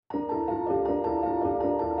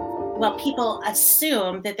people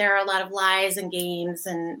assume that there are a lot of lies and games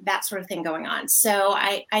and that sort of thing going on. So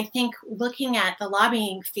I think looking at the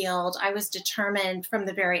lobbying field, I was determined from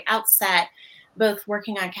the very outset, both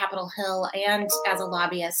working on Capitol Hill and as a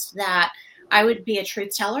lobbyist, that I would be a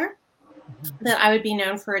truth teller, that I would be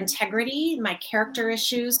known for integrity. My character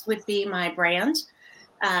issues would be my brand.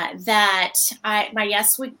 That my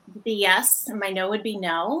yes would be yes and my no would be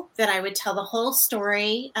no, that I would tell the whole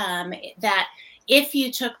story, that if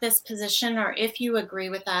you took this position or if you agree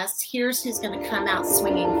with us, here's who's going to come out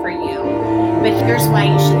swinging for you. But here's why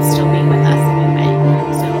you should still be with us anyway.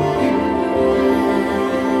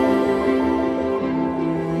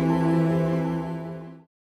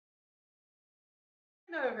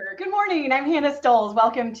 Good morning. I'm Hannah Stoles.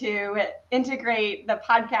 Welcome to Integrate, the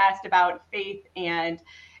podcast about faith and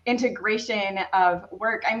integration of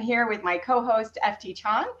work. I'm here with my co-host, FT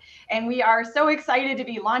Chong, and we are so excited to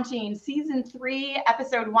be launching season 3,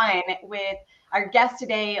 episode 1 with our guest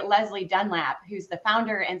today, Leslie Dunlap, who's the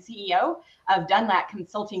founder and CEO of Dunlap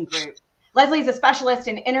Consulting Group. Leslie is a specialist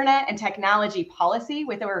in internet and technology policy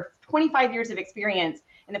with over 25 years of experience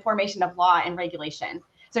in the formation of law and regulation.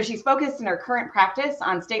 So she's focused in her current practice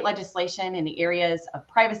on state legislation in the areas of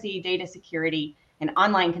privacy, data security, and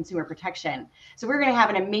online consumer protection. So we're going to have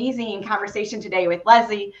an amazing conversation today with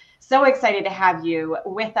Leslie. So excited to have you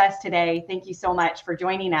with us today. Thank you so much for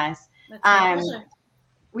joining us. Let's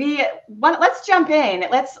jump in.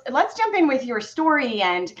 Let's jump in with your story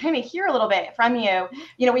and kind of hear a little bit from you.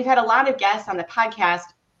 You know, we've had a lot of guests on the podcast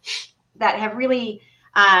that have really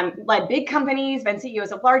led big companies, been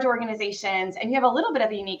CEOs of large organizations, and you have a little bit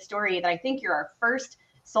of a unique story that I think you're our first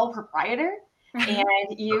sole proprietor,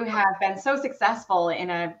 and you have been so successful in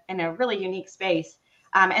a really unique space.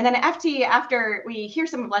 And then FT, after we hear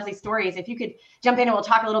some of Leslie's stories, if you could jump in and we'll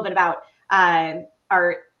talk a little bit about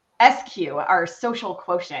our SQ, our social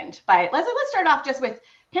quotient. But Leslie, let's start off just with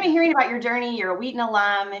kind of hearing about your journey. You're a Wheaton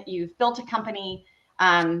alum. You've built a company.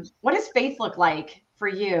 What does faith look like for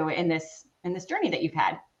you in this journey that you've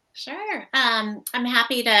had? Sure. I'm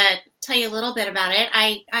happy to tell you a little bit about it.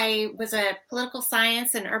 I was a political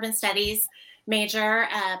science and urban studies major,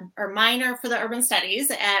 or minor for the urban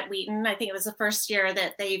studies at Wheaton. I think it was the first year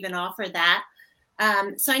that they even offered that.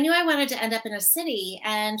 So I knew I wanted to end up in a city,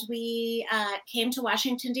 and we came to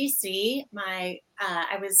Washington, D.C. I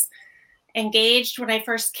was engaged when I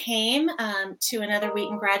first came to another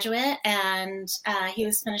Wheaton graduate, and he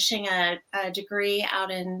was finishing a degree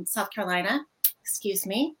out in South Carolina,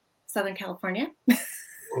 Southern California,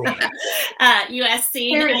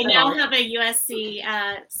 USC. I now have a USC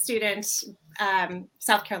student,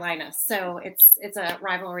 South Carolina, so it's a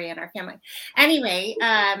rivalry in our family. Anyway,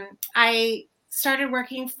 I started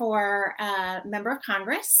working for a member of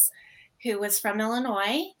Congress who was from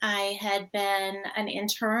Illinois. I had been an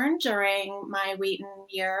intern during my Wheaton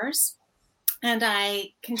years, and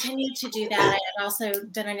I continued to do that. I had also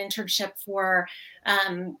done an internship for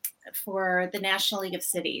the National League of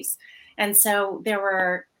Cities. And so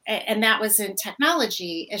and that was in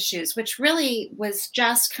technology issues, which really was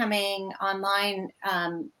just coming online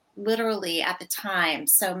literally at the time.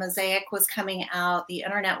 So Mosaic was coming out, the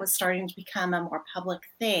internet was starting to become a more public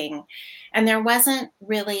thing, and there wasn't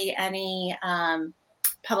really any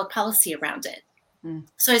public policy around it.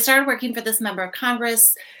 So I started working for this member of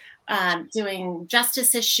Congress, doing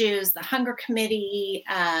justice issues, the Hunger Committee,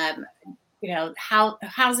 how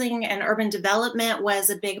housing and urban development was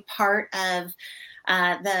a big part of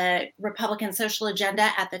the Republican social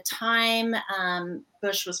agenda at the time.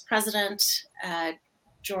 Bush was president.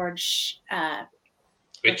 George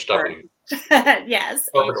H.W. Yes.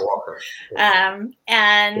 Walker.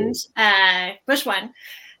 And Bush won.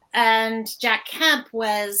 And Jack Kemp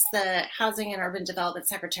was the Housing and Urban Development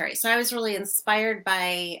Secretary. So I was really inspired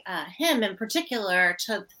by him in particular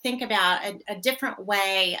to think about a different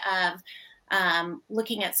way of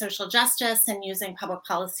looking at social justice and using public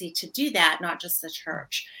policy to do that, not just the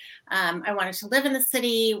church. I wanted to live in the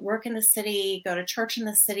city, work in the city, go to church in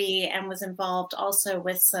the city, and was involved also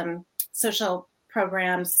with some social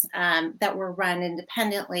programs that were run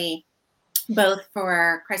independently, both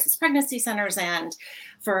for crisis pregnancy centers and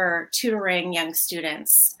for tutoring young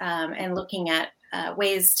students, and looking at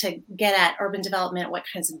ways to get at urban development, what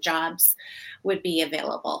kinds of jobs would be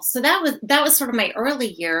available. So that was sort of my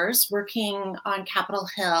early years working on Capitol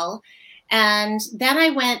Hill. And then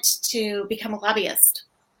I went to become a lobbyist.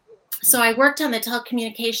 So I worked on the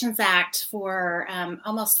Telecommunications Act for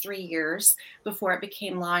almost 3 years before it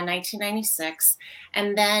became law in 1996,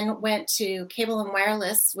 and then went to Cable and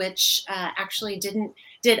Wireless, which actually didn't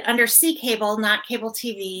did undersea cable, not cable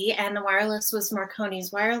TV, and the wireless was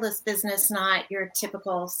Marconi's wireless business, not your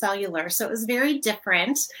typical cellular. So it was very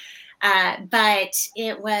different. But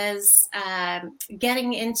it was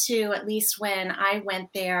getting into, at least when I went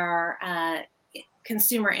there,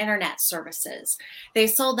 consumer internet services. They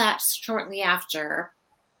sold that shortly after,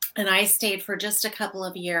 and I stayed for just a couple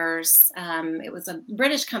of years. It was a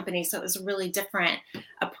British company, so it was a really different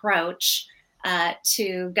approach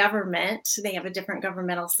to government. They have a different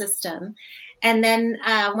governmental system. And then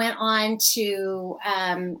went on to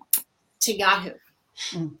Yahoo.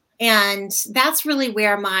 Mm. And that's really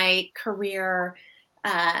where my career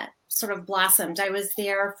sort of blossomed. I was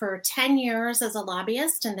there for 10 years as a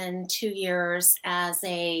lobbyist, and then 2 years as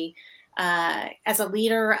a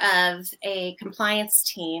leader of a compliance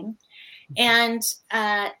team. And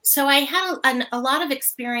so I had a lot of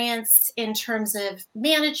experience in terms of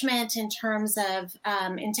management, in terms of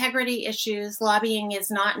integrity issues. Lobbying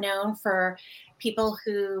is not known for people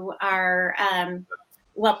who are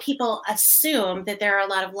people assume that there are a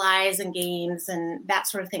lot of lies and games and that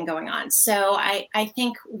sort of thing going on. So I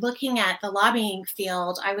think looking at the lobbying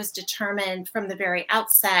field, I was determined from the very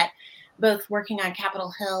outset, both working on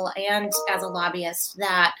Capitol Hill and as a lobbyist,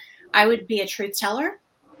 that I would be a truth teller,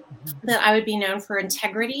 that I would be known for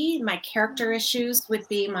integrity. My character issues would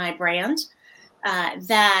be my brand,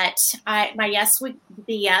 that my yes would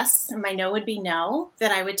be yes and my no would be no,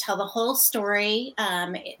 that I would tell the whole story,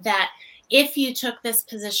 that if you took this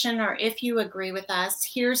position or if you agree with us,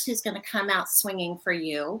 here's who's going to come out swinging for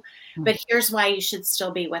you. But here's why you should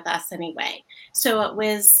still be with us anyway. So it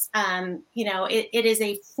was, it is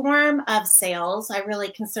a form of sales. I really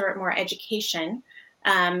consider it more education,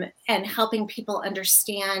 and helping people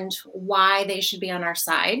understand why they should be on our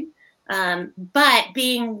side. But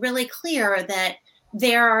being really clear that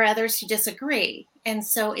there are others who disagree. And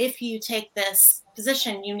so if you take this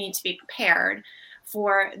position, you need to be prepared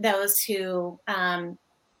for those who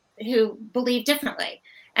believe differently.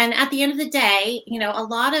 And at the end of the day, a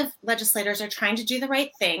lot of legislators are trying to do the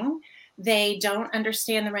right thing. They don't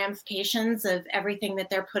understand the ramifications of everything that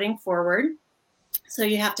they're putting forward. So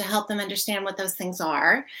you have to help them understand what those things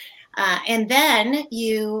are. And then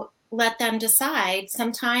you let them decide.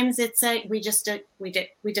 Sometimes it's we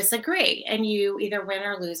disagree, and you either win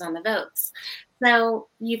or lose on the votes. So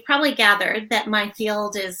you've probably gathered that my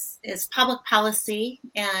field is public policy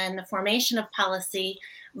and the formation of policy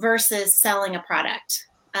versus selling a product.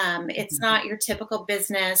 It's not your typical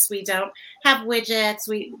business. We don't have widgets.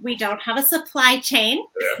 We don't have a supply chain,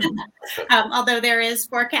 although there is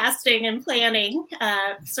forecasting and planning.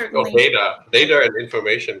 Certainly, data and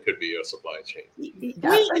information could be your supply chain.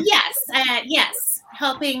 Yes,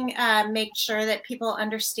 helping make sure that people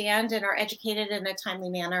understand and are educated in a timely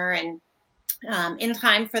manner and in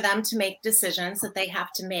time for them to make decisions that they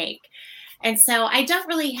have to make. And so I don't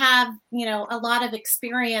really have, a lot of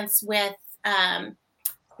experience with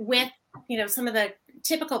some of the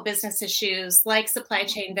typical business issues like supply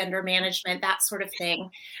chain, vendor management, that sort of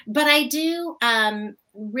thing. But I do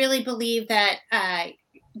really believe that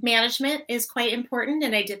management is quite important.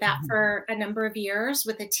 And I did that for a number of years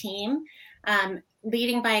with a team,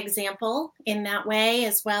 leading by example in that way,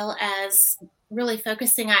 as well as really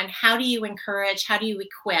focusing on how do you encourage, how do you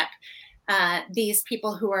equip these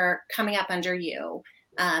people who are coming up under you,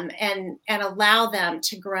 and allow them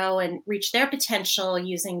to grow and reach their potential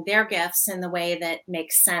using their gifts in the way that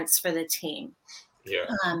makes sense for the team. Yeah.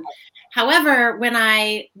 However, when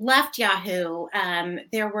I left Yahoo,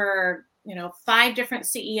 there were 5 different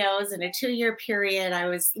CEOs in a 2-year period. I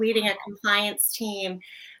was leading a compliance team.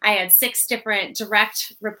 I had 6 different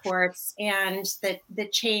direct reports, and the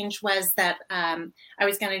change was that I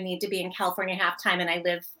was going to need to be in California half-time, and I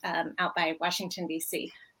live out by Washington,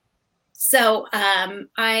 D.C. So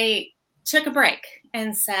I took a break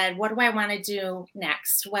and said, what do I want to do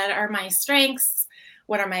next? What are my strengths?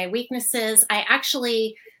 What are my weaknesses? I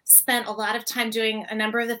actually spent a lot of time doing a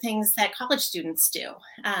number of the things that college students do,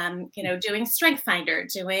 doing Strength Finder,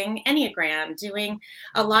 doing Enneagram, doing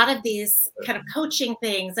a lot of these kind of coaching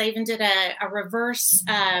things. I even did a reverse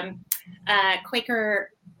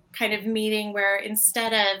Quaker kind of meeting where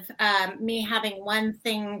instead of me having one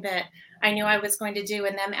thing that I knew I was going to do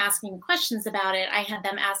and them asking questions about it, I had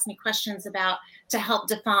them ask me questions about to help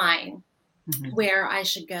define where I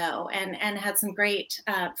should go, and had some great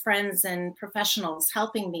friends and professionals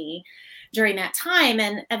helping me during that time,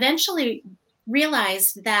 and eventually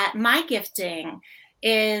realized that my gifting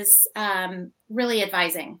is really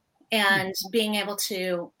advising and being able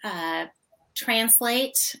to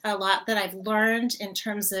translate a lot that I've learned in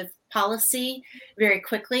terms of policy very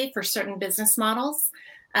quickly for certain business models.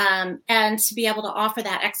 and to be able to offer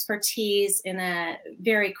that expertise in a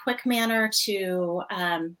very quick manner to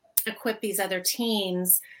equip these other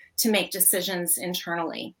teams to make decisions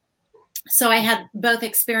internally. So I had both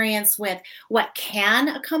experience with what can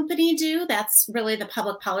a company do. That's really the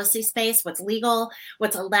public policy space, what's legal,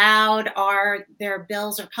 what's allowed. Are there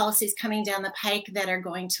bills or policies coming down the pike that are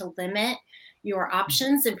going to limit your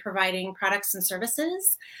options in providing products and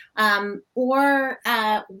services? Or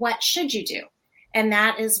what should you do? And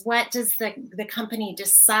that is, what does the company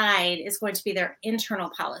decide is going to be their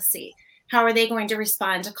internal policy? How are they going to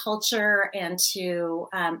respond to culture and to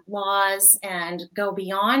laws and go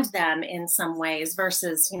beyond them in some ways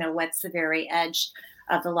versus, what's the very edge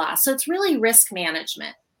of the law? So it's really risk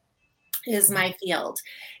management is my field.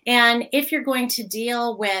 And if you're going to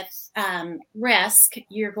deal with risk,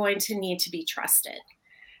 you're going to need to be trusted.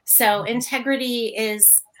 So integrity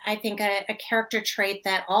is, I think, a character trait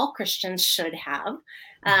that all Christians should have.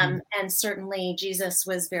 And certainly Jesus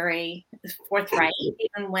was very forthright,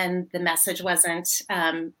 even when the message wasn't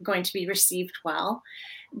going to be received well.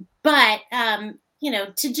 But,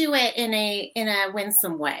 to do it in a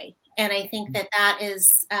winsome way. And I think that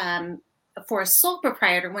is, for a sole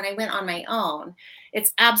proprietor, when I went on my own,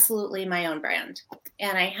 it's absolutely my own brand.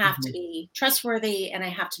 And I have to be trustworthy, and I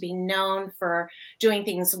have to be known for doing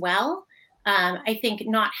things well. I think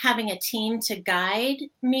not having a team to guide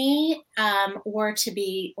me or to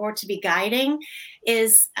be guiding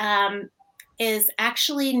is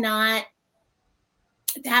actually not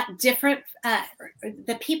that different.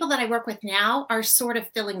 The people that I work with now are sort of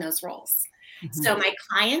filling those roles. So my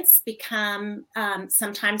clients become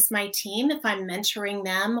sometimes my team if I'm mentoring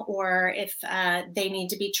them, or if they need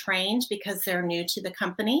to be trained because they're new to the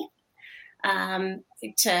company.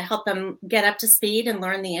 To help them get up to speed and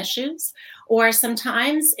learn the issues. Or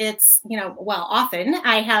sometimes it's, often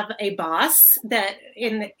I have a boss that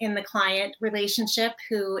in the client relationship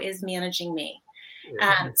who is managing me.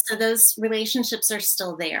 So those relationships are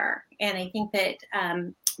still there. And I think that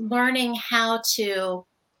learning how to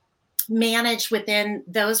manage within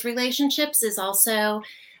those relationships is also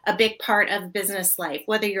a big part of business life,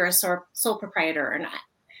 whether you're a sole proprietor or not.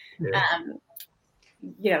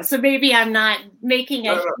 So maybe I'm not making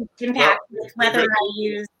a huge impact with whether I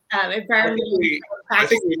use environmental practices. I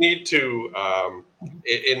think we need to,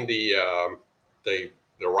 in the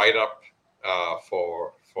write-up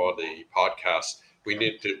for the podcast, we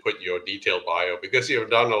need to put your detailed bio, because you've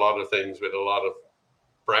done a lot of things with a lot of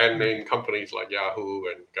brand name companies like Yahoo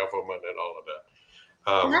and government and all of that.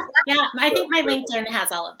 I think my LinkedIn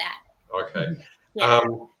has all of that. Okay. Yeah.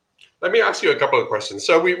 Let me ask you a couple of questions.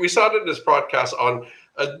 So we started this podcast on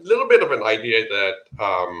a little bit of an idea that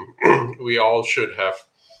we all should have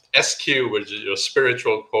SQ, which is your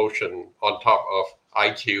spiritual quotient, on top of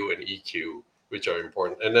IQ and EQ, which are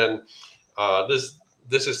important. And then this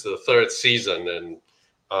is the third season, and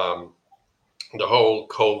the whole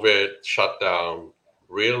COVID shutdown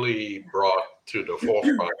really brought to the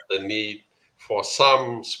forefront the need for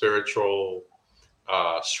some spiritual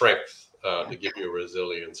strength to give you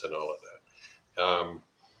resilience and all of that.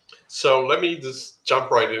 So let me just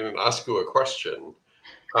jump right in and ask you a question.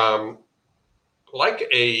 Like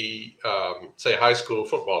a, say, high school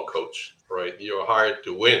football coach, right? You're hired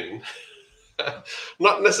to win,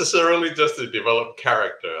 not necessarily just to develop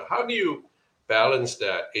character. How do you balance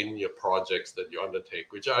that in your projects that you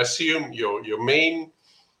undertake, which I assume your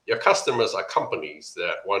customers are companies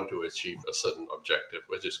that want to achieve a certain objective,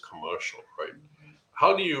 which is commercial, right?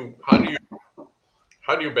 How do you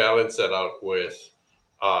balance that out with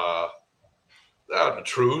the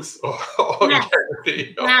truth or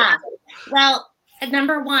integrity? Yeah. Well,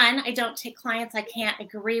 number one, I don't take clients I can't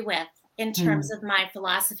agree with in terms of my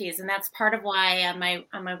philosophies, and that's part of why on my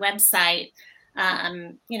website,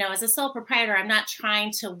 as a sole proprietor, I'm not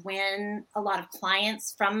trying to win a lot of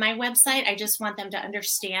clients from my website. I just want them to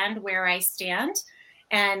understand where I stand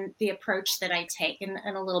and the approach that I take, and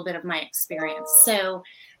a little bit of my experience. So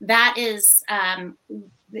that is,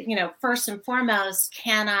 first and foremost,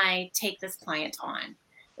 can I take this client on?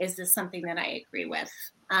 Is this something that I agree with?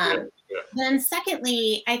 Then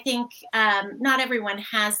secondly, I think not everyone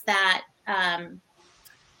has that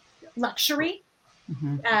luxury.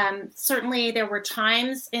 Certainly there were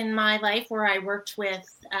times in my life where I worked with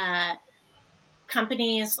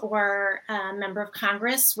companies or a member of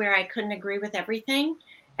Congress where I couldn't agree with everything.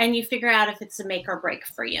 And you figure out if it's a make or break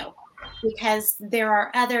for you, because there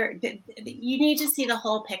are you need to see the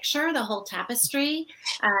whole picture, the whole tapestry.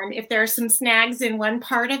 And if there are some snags in one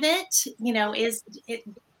part of it,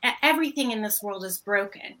 everything in this world is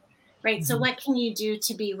broken, right? So what can you do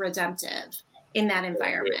to be redemptive in that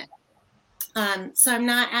environment? So I'm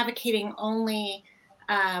not advocating only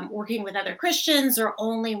working with other Christians or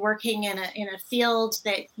only working in a field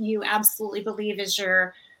that you absolutely believe is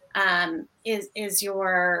your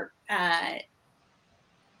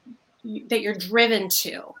that you're driven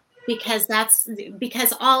to, because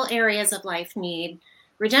all areas of life need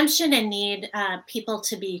redemption and need people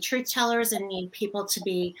to be truth tellers and need people to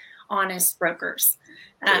be honest brokers.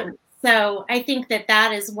 So I think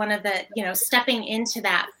that is one of the, stepping into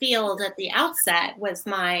that field at the outset was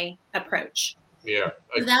my approach. Yeah.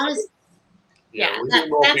 So that was, that's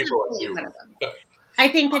absolutely one of them. I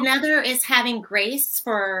think another is having grace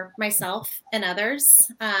for myself and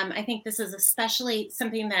others. I think this is especially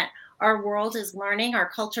something that our world is learning, our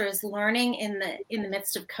culture is learning in the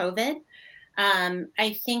midst of COVID.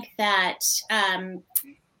 I think that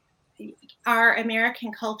our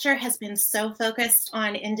American culture has been so focused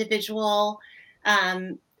on individuality,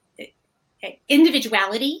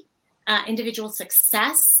 individual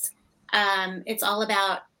success. It's all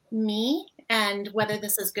about me and whether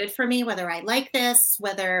this is good for me, whether I like this,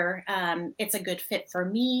 whether it's a good fit for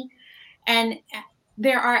me. And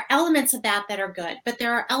there are elements of that are good, but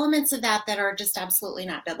there are elements of that are just absolutely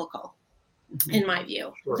not biblical, in my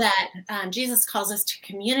view. Sure. That Jesus calls us to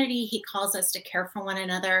community. He calls us to care for one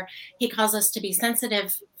another. He calls us to be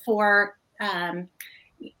sensitive for, to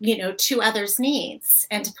others' needs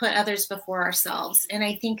and to put others before ourselves. And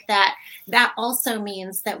I think that also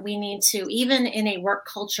means that we need to, even in a work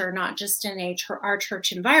culture, not just in our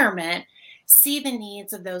church environment, see the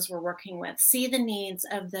needs of those we're working with, see the needs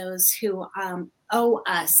of those who owe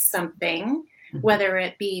us something, whether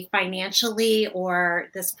it be financially or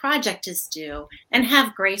this project is due, and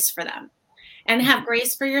have grace for them. And have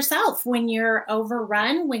grace for yourself when you're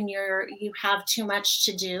overrun, when you have too much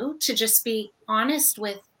to do, to just be honest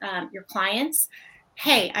with your clients.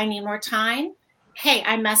 Hey, I need more time. Hey,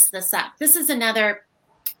 I messed this up. This is another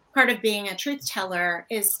part of being a truth teller,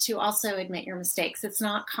 is to also admit your mistakes. It's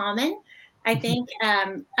not common, I think,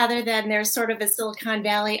 other than there's sort of a Silicon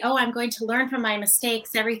Valley, I'm going to learn from my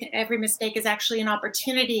mistakes. Every mistake is actually an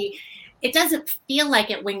opportunity. It doesn't feel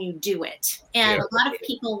like it when you do it. And a lot of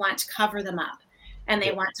people want to cover them up and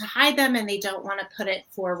they want to hide them and they don't want to put it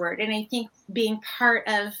forward. And I think being part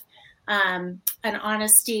of an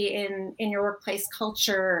honesty in your workplace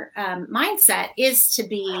culture mindset is to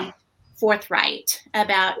be forthright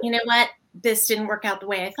about, this didn't work out the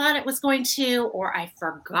way I thought it was going to, or I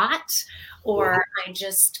forgot, or I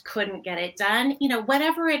just couldn't get it done.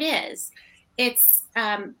 Whatever it is, it's,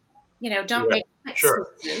 don't make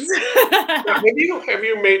excuses. Have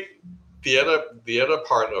you made the other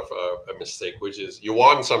part of a mistake, which is you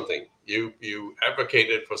want something, you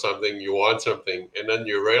advocated for something, you want something, and then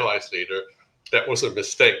you realize later that was a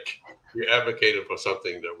mistake. You advocated for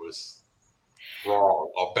something that was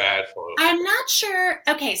wrong or bad for us? I'm not sure.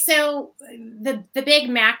 Okay, so the big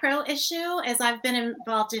macro issue is I've been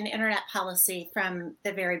involved in internet policy from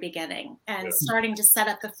the very beginning and starting to set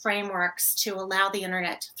up the frameworks to allow the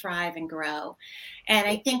internet to thrive and grow. And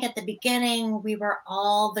I think at the beginning we were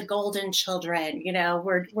all the golden children.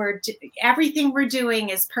 We're everything we're doing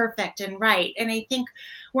is perfect and right. And I think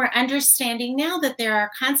we're understanding now that there are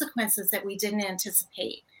consequences that we didn't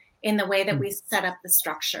anticipate in the way that we set up the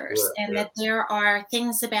structures, and that there are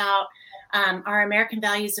things about our American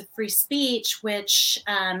values of free speech which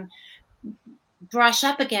brush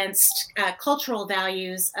up against cultural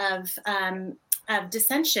values of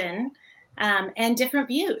dissension and different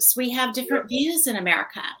views. We have different views in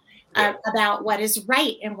America about what is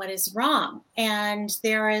right and what is wrong. And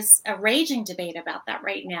there is a raging debate about that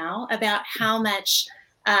right now, about how much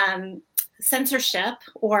censorship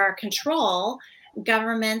or control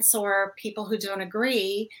governments or people who don't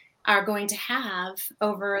agree are going to have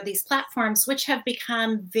over these platforms, which have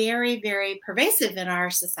become very, very pervasive in our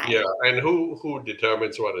society. Yeah, and who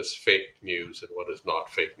determines what is fake news and what is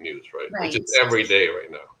not fake news, right? Which is every day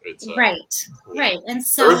right now. It's right. And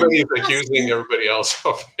so everybody is accusing everybody else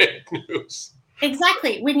of fake news.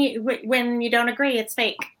 Exactly. When you don't agree, it's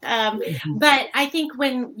fake. But I think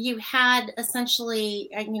when you had essentially,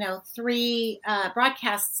 3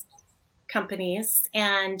 broadcasts companies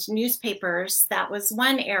and newspapers, that was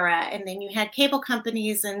one era. And then you had cable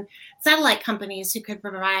companies and satellite companies who could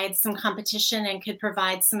provide some competition and could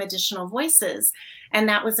provide some additional voices. And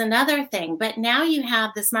that was another thing. But now you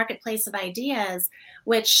have this marketplace of ideas,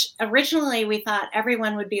 which originally we thought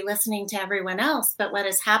everyone would be listening to everyone else. But what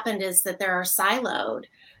has happened is that there are siloed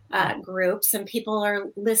groups and people are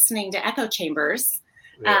listening to echo chambers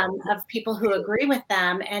of people who agree with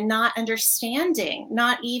them and not understanding,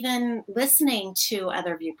 not even listening to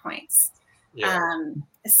other viewpoints. Yeah.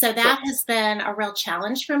 So that has been a real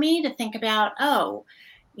challenge for me to think about,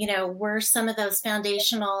 were some of those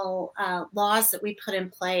foundational laws that we put in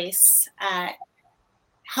place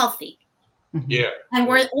healthy? Yeah. And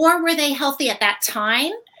were they healthy at that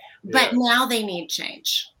time, but now they need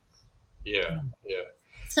change? Yeah.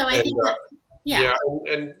 So I think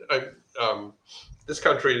this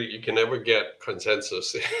country, you can never get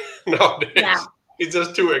consensus nowadays. Yeah. It's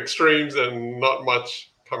just two extremes and not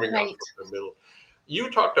much coming out from the middle. You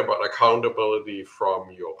talked about accountability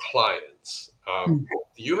from your clients. Do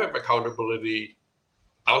you have accountability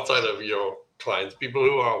outside of your clients, people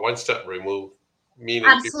who are one step removed, meaning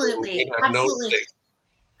absolutely, people who have no stake?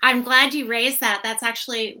 I'm glad you raised that. That's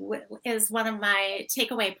actually is one of my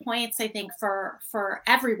takeaway points, I think, for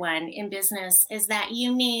everyone in business, is that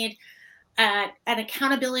you need an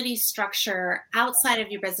accountability structure outside of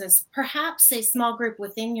your business, perhaps a small group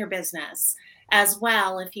within your business as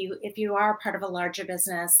well, if you are part of a larger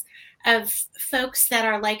business, of folks that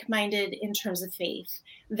are like-minded in terms of faith,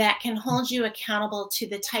 that can hold you accountable to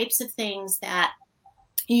the types of things that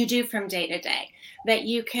you do from day to day,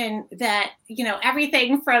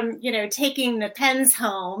 everything from, taking the pens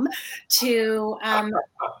home to,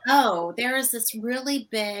 there is this really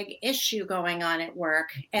big issue going on at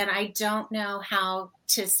work, and I don't know how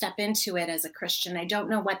to step into it as a Christian. I don't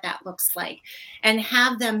know what that looks like. And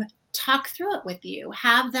have them talk through it with you,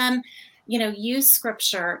 have them, use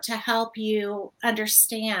scripture to help you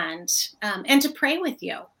understand, and to pray with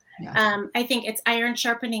you. Yeah. I think it's iron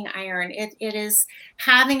sharpening iron. It is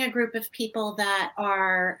having a group of people that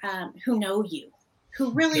are who know you,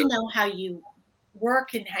 who really know how you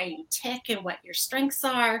work and how you tick and what your strengths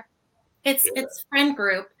are. It's friend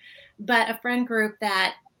group, but a friend group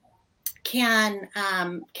that can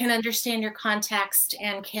understand your context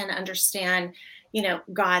and can understand,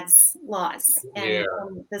 God's laws and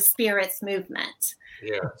the Spirit's movement.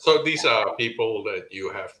 Yeah. So these are people that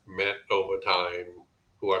you have met over time,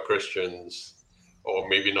 who are Christians, or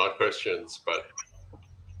maybe not Christians, but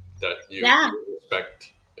that you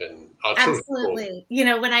respect and are absolutely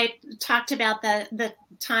truthful. When I talked about the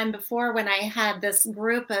time before, when I had this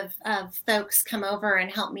group of folks come over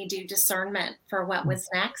and help me do discernment for what was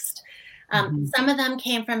next, some of them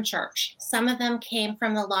came from church, some of them came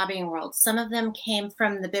from the lobbying world, some of them came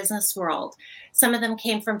from the business world, some of them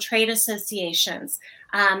came from trade associations.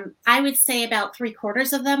 I would say about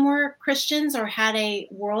 3/4 of them were Christians or had a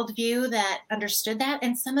worldview that understood that,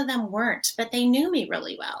 and some of them weren't, but they knew me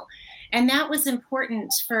really well. And that was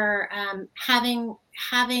important for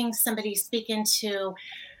having somebody speak into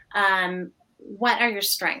what are your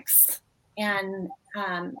strengths, and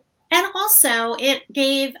also it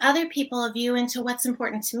gave other people a view into what's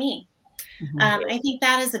important to me. I think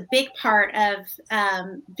that is a big part of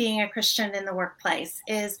being a Christian in the workplace,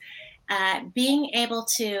 is being able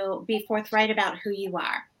to be forthright about who you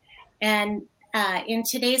are. And in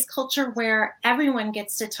today's culture, where everyone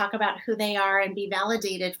gets to talk about who they are and be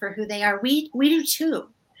validated for who they are, we do too.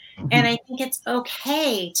 And I think it's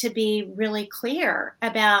okay to be really clear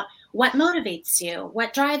about what motivates you,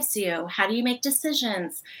 what drives you, how do you make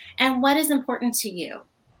decisions, and what is important to you.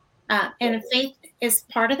 And if faith is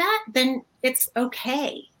part of that, then it's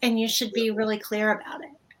okay, and you should be really clear about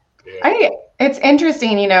it. It's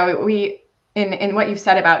interesting, we in what you've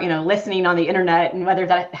said about, listening on the internet and whether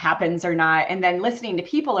that happens or not, and then listening to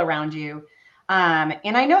people around you.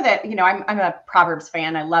 And I know that, I'm a Proverbs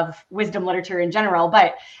fan. I love wisdom literature in general,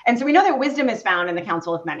 and so we know that wisdom is found in the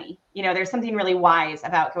counsel of many. There's something really wise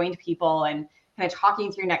about going to people and kind of talking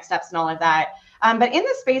through next steps and all of that. But in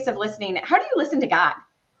the space of listening, how do you listen to God?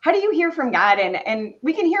 How do you hear from God? And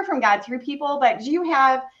we can hear from God through people, but do you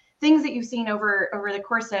have things that you've seen over the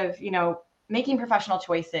course of, making professional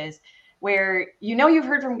choices where, you've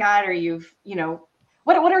heard from God, or you've,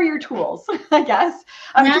 what are your tools, I guess,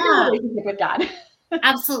 to your relationship with God?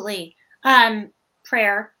 Absolutely.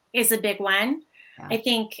 Prayer is a big one. Yeah. I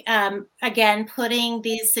think, again, putting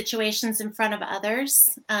these situations in front of others,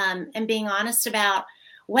 and being honest about,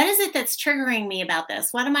 what is it that's triggering me about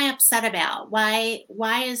this? What am I upset about? Why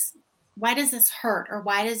does this hurt? Or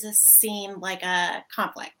why does this seem like a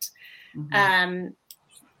conflict?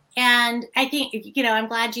 And I think, I'm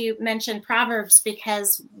glad you mentioned Proverbs,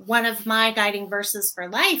 because one of my guiding verses for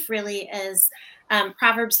life really is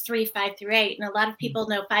Proverbs 3:5-8. And a lot of people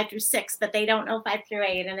know 5-6, but they don't know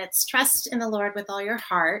 5-8. And it's trust in the Lord with all your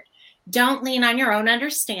heart. Don't lean on your own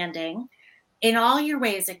understanding. In all your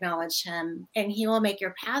ways acknowledge him, and he will make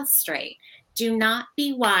your paths straight. Do not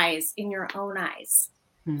be wise in your own eyes.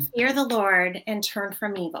 Fear the Lord and turn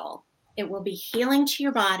from evil. It will be healing to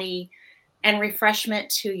your body and refreshment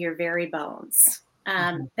to your very bones.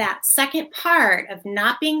 That second part of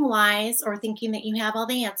not being wise or thinking that you have all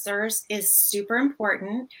the answers is super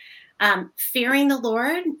important. Fearing the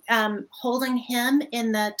Lord, holding him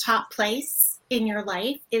in the top place in your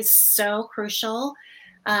life is so crucial.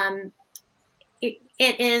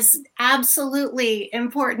 It is absolutely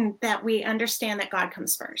important that we understand that God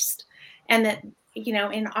comes first, and that, you know,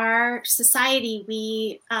 in our society,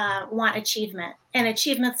 we want achievement, and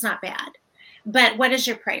achievement's not bad, but what is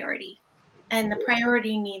your priority? And the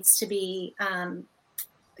priority needs to be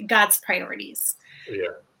God's priorities.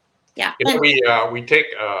 Yeah. You know, we take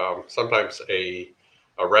sometimes a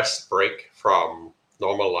rest break from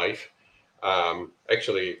normal life.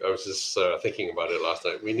 Actually, I was just thinking about it last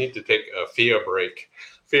night. We need to take a fear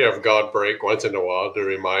of God break once in a while to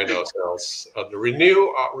remind ourselves, to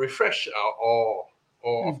renew, refresh our awe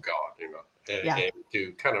of God, you know, and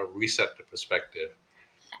to kind of reset the perspective.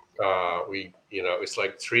 It's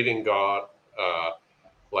like treating God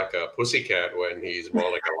like a pussycat when he's more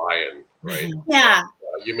like a lion, right? Yeah.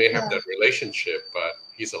 You may have that relationship, but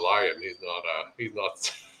he's a lion. He's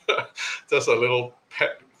not just a little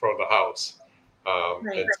pet from the house.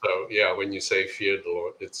 And so, when you say fear the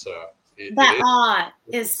Lord, it's awe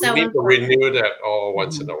is so important. We need to renew that awe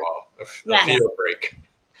once in a while. A fear break.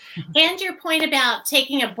 And your point about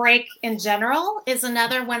taking a break in general is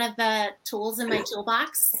another one of the tools in my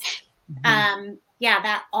toolbox.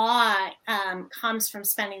 That awe comes from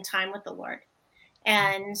spending time with the Lord,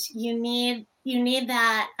 and you need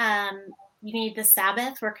that. You need the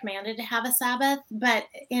Sabbath. We're commanded to have a Sabbath, but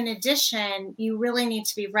in addition, you really need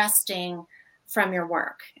to be resting from your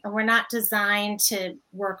work. And we're not designed to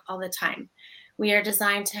work all the time. We are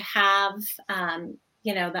designed to have,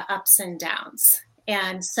 the ups and downs.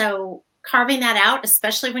 And so carving that out,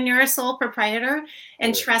 especially when you're a sole proprietor,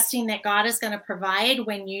 and trusting that God is going to provide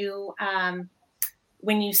when you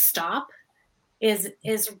stop is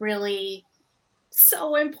really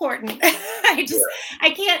so important.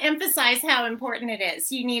 I can't emphasize how important it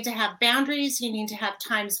is. You need to have boundaries. You need to have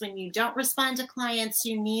times when you don't respond to clients.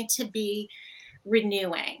 You need to be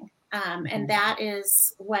renewing. And that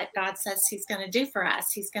is what God says he's going to do for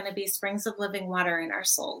us. He's going to be springs of living water in our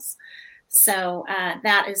souls. So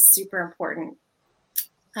that is super important.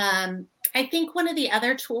 I think one of the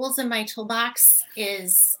other tools in my toolbox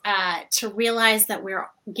is to realize that we're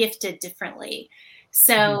gifted differently.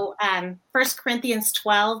 So 1 Corinthians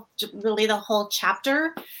 12, really the whole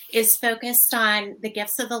chapter is focused on the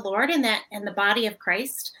gifts of the Lord and the body of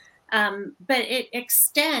Christ. But it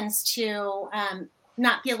extends to,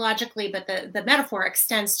 not theologically, but the metaphor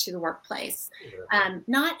extends to the workplace.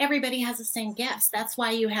 Not everybody has the same gifts. That's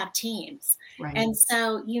why you have teams. Right. And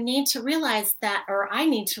so you need to realize that, or I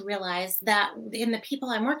need to realize that in the people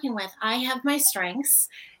I'm working with, I have my strengths,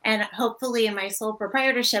 and hopefully in my sole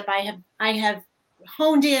proprietorship, I have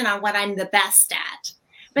honed in on what I'm the best at.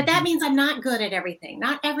 But that means I'm not good at everything.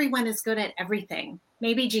 Not everyone is good at everything.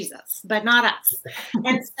 Maybe Jesus, but not us.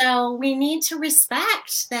 And so we need to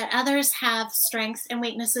respect that others have strengths and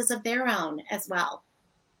weaknesses of their own as well.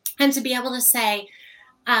 And to be able to say,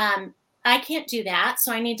 I can't do that,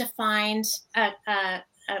 so I need to find a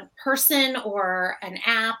person or an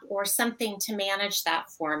app or something to manage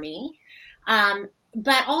that for me.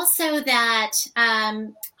 But also that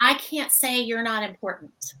I can't say you're not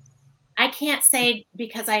important. I can't say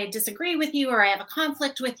because I disagree with you or I have a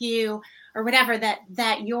conflict with you or whatever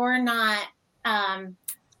that you're not,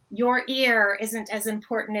 your ear isn't as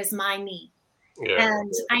important as my me. Yeah.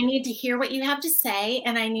 And I need to hear what you have to say,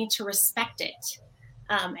 and I need to respect it.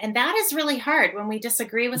 And that is really hard when we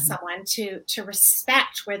disagree with someone to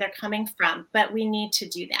respect where they're coming from, but we need to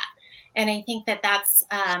do that. And I think that's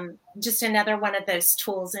just another one of those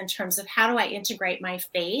tools in terms of how do I integrate my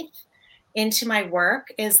faith into my work,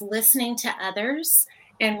 is listening to others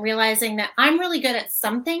and realizing that I'm really good at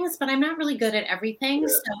some things, but I'm not really good at everything. Yeah.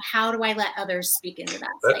 So how do I let others speak into that?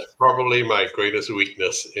 That's probably my greatest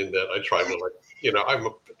weakness, in that I try to I'm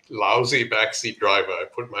a lousy backseat driver. I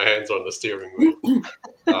put my hands on the steering wheel.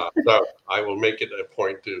 So I will make it a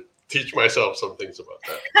point to teach myself some things about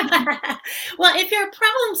that. Well, if you're a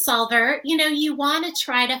problem solver, you want to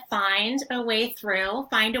try to find a way through,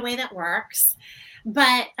 find a way that works.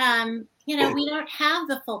 But, we don't have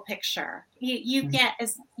the full picture. You get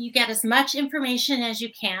as much information as you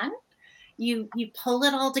can. You pull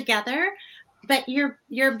it all together, but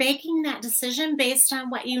you're making that decision based on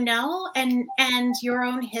what you know and your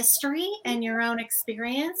own history and your own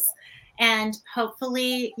experience. And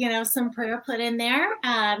hopefully, some prayer put in there.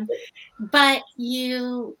 But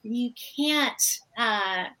you can't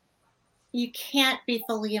be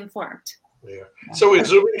fully informed. Yeah. So we're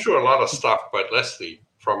zooming through a lot of stuff, but Leslie,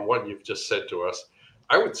 from what you've just said to us,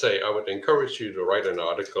 I would encourage you to write an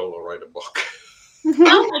article or write a book.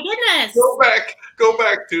 Oh my goodness! Go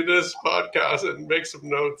back to this podcast and make some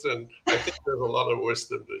notes, and I think there's a lot of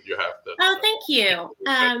wisdom that you have. Thank you.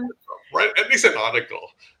 Right, at least an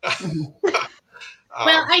article.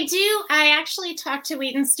 Well, I actually talked to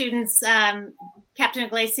Wheaton students, Captain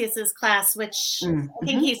Iglesias's class, which I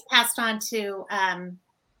think he's passed on to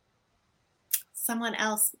someone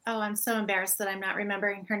else. Oh, I'm so embarrassed that I'm not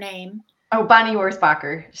remembering her name. Oh, Bonnie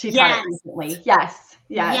Worsbacher. She taught it recently. Yes.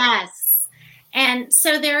 And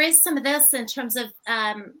so there is some of this in terms of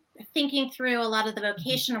thinking through a lot of the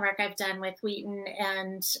vocational work I've done with Wheaton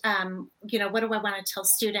and, what do I want to tell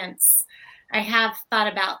students? I have thought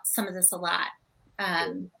about some of this a lot.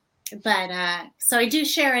 So I do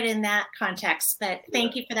share it in that context, but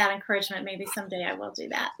thank you for that encouragement. Maybe someday I will do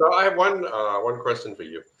that. So I have one question for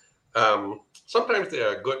you. Sometimes there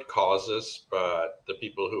are good causes, but the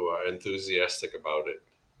people who are enthusiastic about it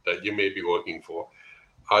that you may be working for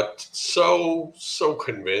are so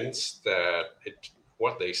convinced that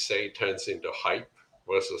what they say turns into hype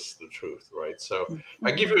versus the truth, right? So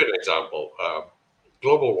I give you an example.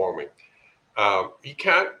 Global warming. You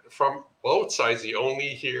can't, from both sides, you only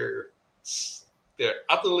hear they're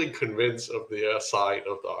utterly convinced of their side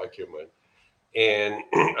of the argument. And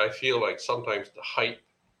I feel like sometimes the hype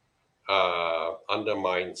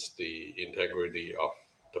undermines the integrity of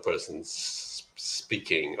the person's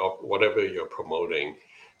speaking of whatever you're promoting.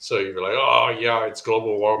 So you're like, oh yeah, it's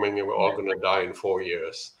global warming and we're all going to die in 4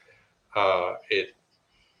 years. The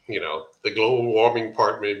global warming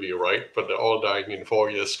part may be right, but they're all dying in 4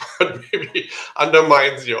 years part maybe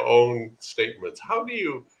undermines your own statements. How do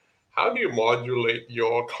you modulate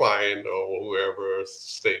your client or whoever's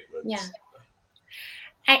statements? Yeah.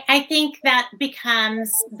 I think that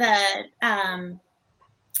becomes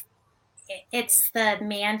it's the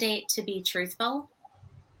mandate to be truthful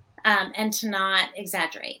and to not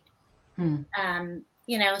exaggerate.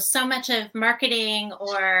 So much of marketing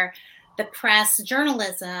or the press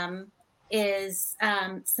journalism is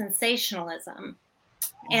sensationalism.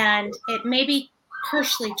 And it may be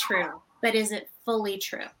partially true, but is it fully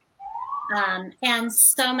true? And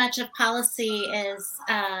so much of policy is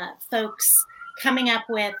folks coming up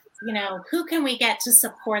with, who can we get to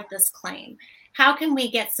support this claim? How can we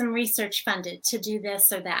get some research funded to do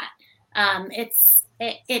this or that?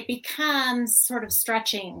 It becomes sort of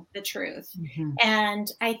stretching the truth.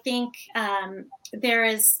 And I think there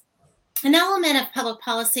is an element of public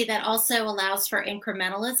policy that also allows for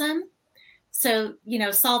incrementalism. So,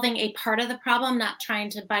 solving a part of the problem, not trying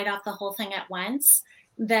to bite off the whole thing at once.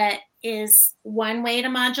 That is one way to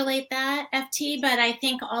modulate that, FT. But I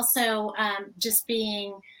think also just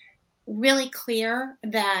being really clear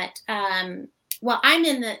that, I'm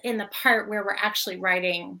in the part where we're actually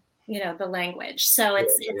writing, the language. So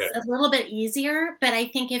it's a little bit easier. But I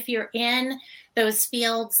think if you're in those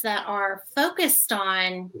fields that are focused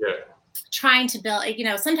on trying to build,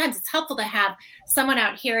 sometimes it's helpful to have someone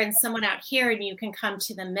out here and someone out here, and you can come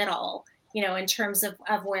to the middle, in terms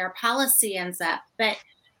of where policy ends up. But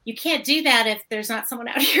you can't do that if there's not someone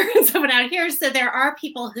out here and someone out here. So there are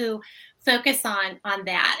people who focus on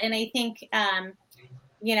that. And I think,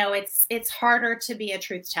 it's harder to be a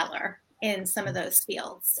truth teller in some of those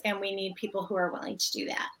fields. And we need people who are willing to do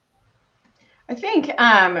that. I think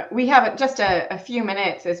we have just a few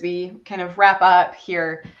minutes as we kind of wrap up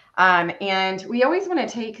here. And we always want to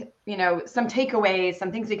take, some takeaways,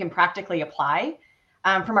 some things we can practically apply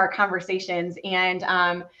from our conversations. And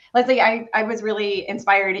Leslie, I was really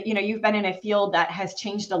inspired. You've been in a field that has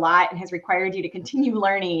changed a lot and has required you to continue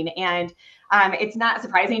learning. And it's not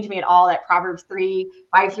surprising to me at all that Proverbs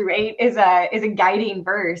 3:5-8 is a guiding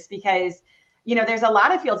verse, because, there's a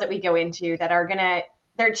lot of fields that we go into that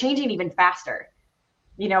they're changing even faster.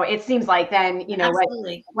 It seems like then,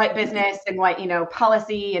 what business and what,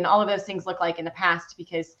 policy and all of those things look like in the past,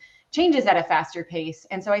 because change is at a faster pace.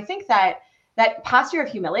 And so I think that posture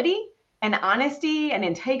of humility and honesty and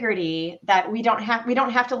integrity that we don't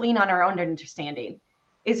have to lean on our own understanding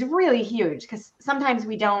is really huge, because sometimes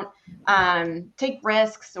we don't take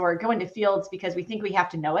risks or go into fields because we think we have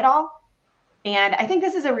to know it all. And I think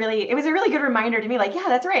it was a really good reminder to me, like, yeah,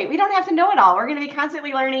 that's right. We don't have to know it all. We're going to be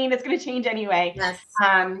constantly learning. It's going to change anyway. Yes.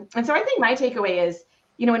 And so I think my takeaway is,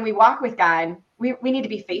 when we walk with God, we need to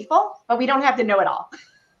be faithful, but we don't have to know it all.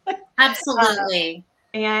 Absolutely.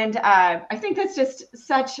 And I think that's just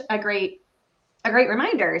such a great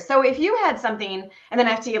reminder. So if you had something, and then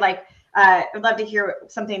FT, I'd love to hear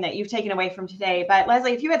something that you've taken away from today. But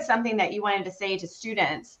Leslie, if you had something that you wanted to say to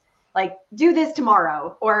students like do this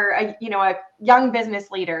tomorrow, or a young business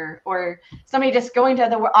leader or somebody just going to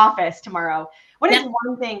the office tomorrow, what is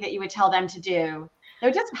one thing that you would tell them to do that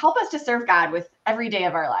would just help us to serve God with every day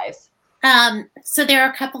of our lives? So there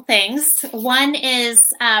are a couple things. One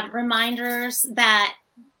is reminders that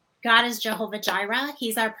God is Jehovah Jireh.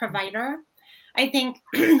 He's our provider. I think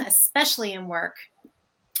especially in work,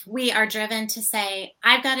 we are driven to say,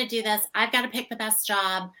 I've got to do this. I've got to pick the best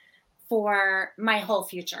job for my whole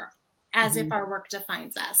future, as if our work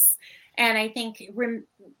defines us. And I think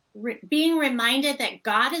being reminded that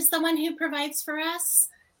God is the one who provides for us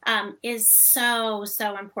is so,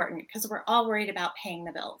 so important, because we're all worried about paying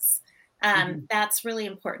the bills. That's really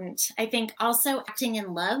important. I think also acting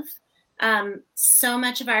in love. So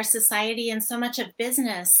much of our society and so much of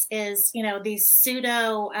business is, these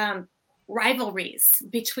pseudo rivalries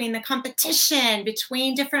between the competition,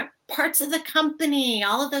 between different parts of the company,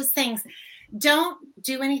 all of those things. Don't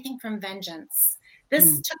do anything from vengeance.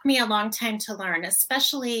 This took me a long time to learn,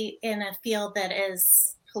 especially in a field that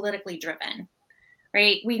is politically driven,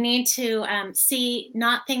 right? We need to see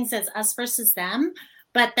not things as us versus them,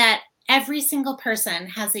 but that every single person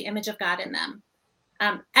has the image of God in them.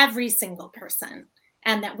 Every single person,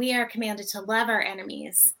 and that we are commanded to love our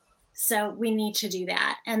enemies. So we need to do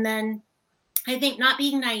that. And then I think not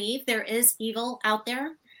being naive, there is evil out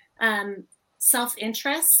there.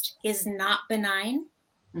 Self-interest is not benign.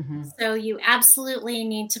 So you absolutely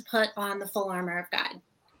need to put on the full armor of God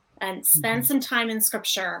and spend some time in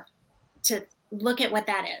scripture to look at what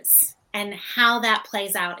that is and how that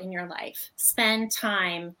plays out in your life. Spend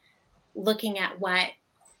time looking at what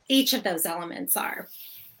each of those elements are.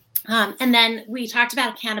 And then we talked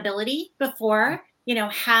about accountability before,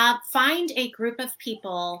 find a group of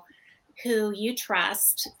people who you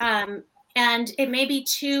trust. And it may be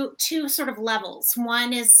two sort of levels.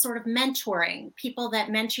 One is sort of mentoring, people that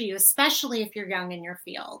mentor you, especially if you're young in your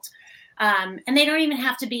field. And they don't even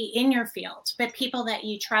have to be in your field, but people that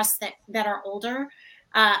you trust that are older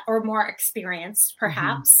or more experienced,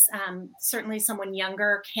 perhaps. Certainly someone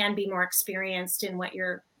younger can be more experienced in what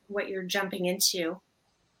you're jumping into,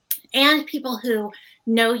 and people who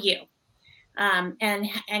know you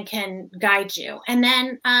and can guide you. And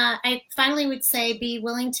then I finally would say be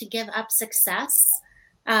willing to give up success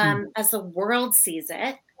as the world sees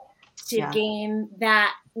it to gain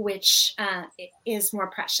that which is more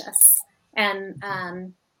precious.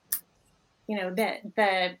 And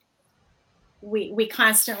we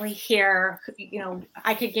constantly hear,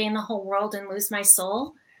 I could gain the whole world and lose my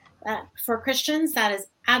soul. For Christians, that is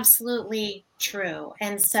absolutely true.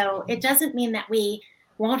 And so it doesn't mean that we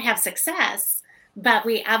won't have success, but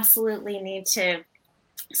we absolutely need to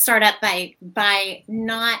start up by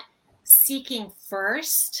not seeking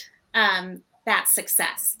first that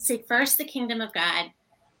success. Seek first the kingdom of God,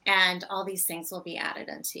 and all these things will be added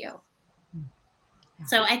unto you.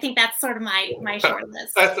 So I think that's sort of my short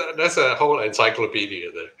list. That's a whole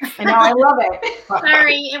encyclopedia there. I know, I love it.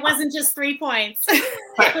 Sorry, it wasn't just 3 points.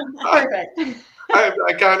 Perfect.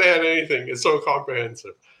 I can't add anything. It's so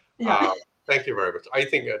comprehensive. Yeah. Thank you very much. I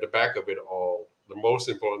think at the back of it all, the most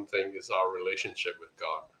important thing is our relationship with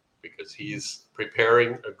God, because He's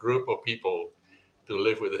preparing a group of people to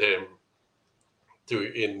live with Him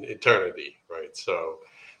in eternity, right? So,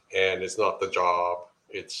 and it's not the job.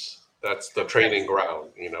 That's the training ground,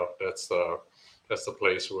 that's the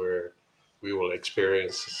place where we will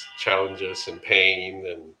experience challenges and pain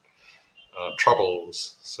and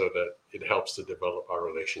troubles, so that it helps to develop our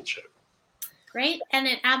relationship. Great. And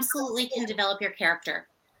it absolutely can develop your character.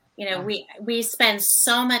 We spend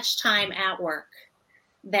so much time at work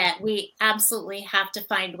that we absolutely have to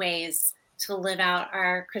find ways to live out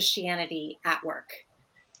our Christianity at work,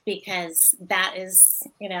 because that is,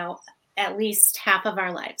 at least half of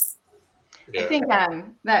our lives. Yeah. I think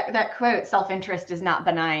that quote, self-interest is not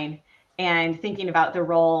benign, and thinking about the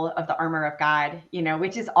role of the armor of God,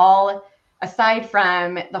 which is all, aside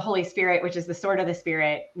from the Holy Spirit, which is the sword of the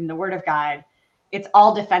Spirit and the word of God, it's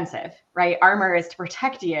all defensive, right? Armor is to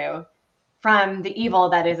protect you from the evil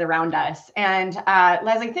that is around us. And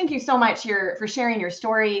Leslie, thank you so much for sharing your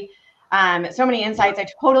story. So many insights. I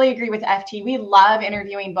totally agree with FT. We love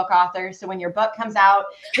interviewing book authors. So when your book comes out,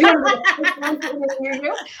 we want to interview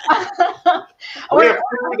you. We have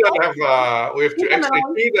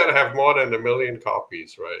three that have more than 1 million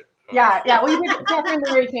copies, right? Yeah. Well, you did Catherine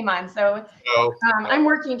Leary came on, so I'm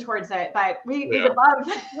working towards it. But we would love.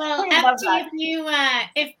 Well, FT,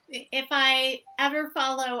 if I ever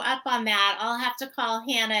follow up on that, I'll have to call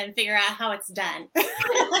Hannah and figure out how it's done.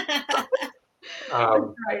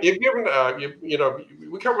 Right. You've given,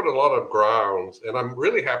 we covered a lot of ground, and I'm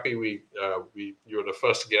really happy you're the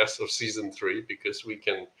first guest of season 3 because we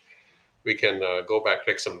can go back,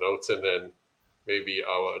 take some notes, and then maybe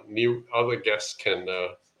our other guests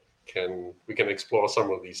we can explore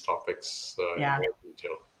some of these topics in more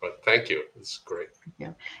detail. But thank you. It's great.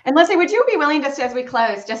 Yeah. And Leslie, would you be willing just as we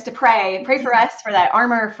close, just to pray for us, for that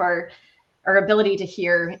armor, for our ability to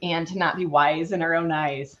hear and to not be wise in our own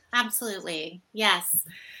eyes? Absolutely. Yes.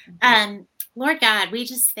 Lord God, we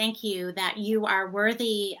just thank you that you are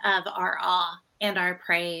worthy of our awe and our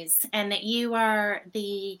praise, and that you are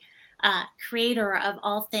the creator of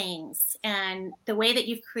all things. And the way that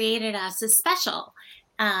you've created us is special,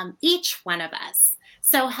 each one of us.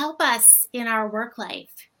 So help us in our work life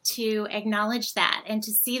to acknowledge that and to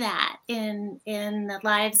see that in the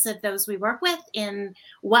lives of those we work with, in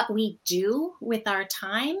what we do with our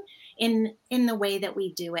time, in the way that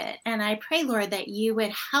we do it. And I pray, Lord, that you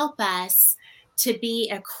would help us to be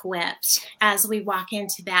equipped as we walk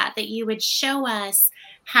into that you would show us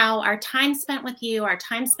how our time spent with you, our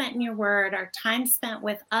time spent in your word, our time spent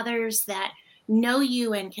with others that know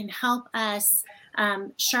you and can help us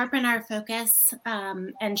sharpen our focus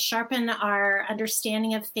and sharpen our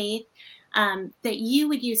understanding of faith, that you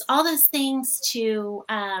would use all those things to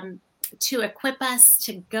equip us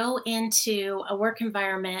to go into a work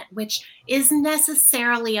environment which is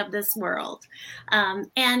necessarily of this world,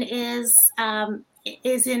 and is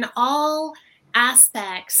in all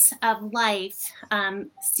aspects of life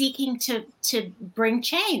seeking to bring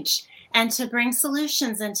change and to bring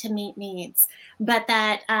solutions and to meet needs, but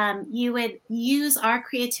that you would use our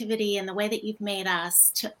creativity and the way that you've made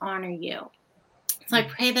us to honor you. So I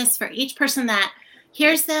pray this for each person that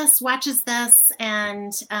hears this, watches this,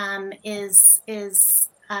 and is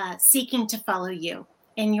seeking to follow you.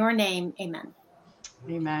 In your name, amen.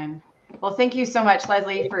 Amen. Well, thank you so much,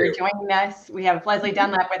 Leslie, for joining us. We have Leslie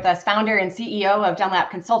Dunlap with us, founder and CEO of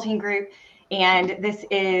Dunlap Consulting Group. And this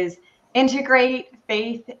is Integrate,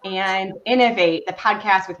 Faith, and Innovate, the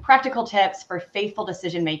podcast with practical tips for faithful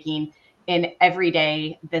decision-making in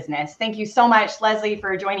everyday business. Thank you so much, Leslie,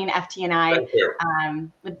 for joining FT&I. Thank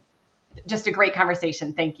you. Just a great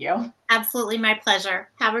conversation. Thank you. Absolutely, my pleasure.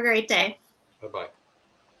 Have a great day. Bye-bye.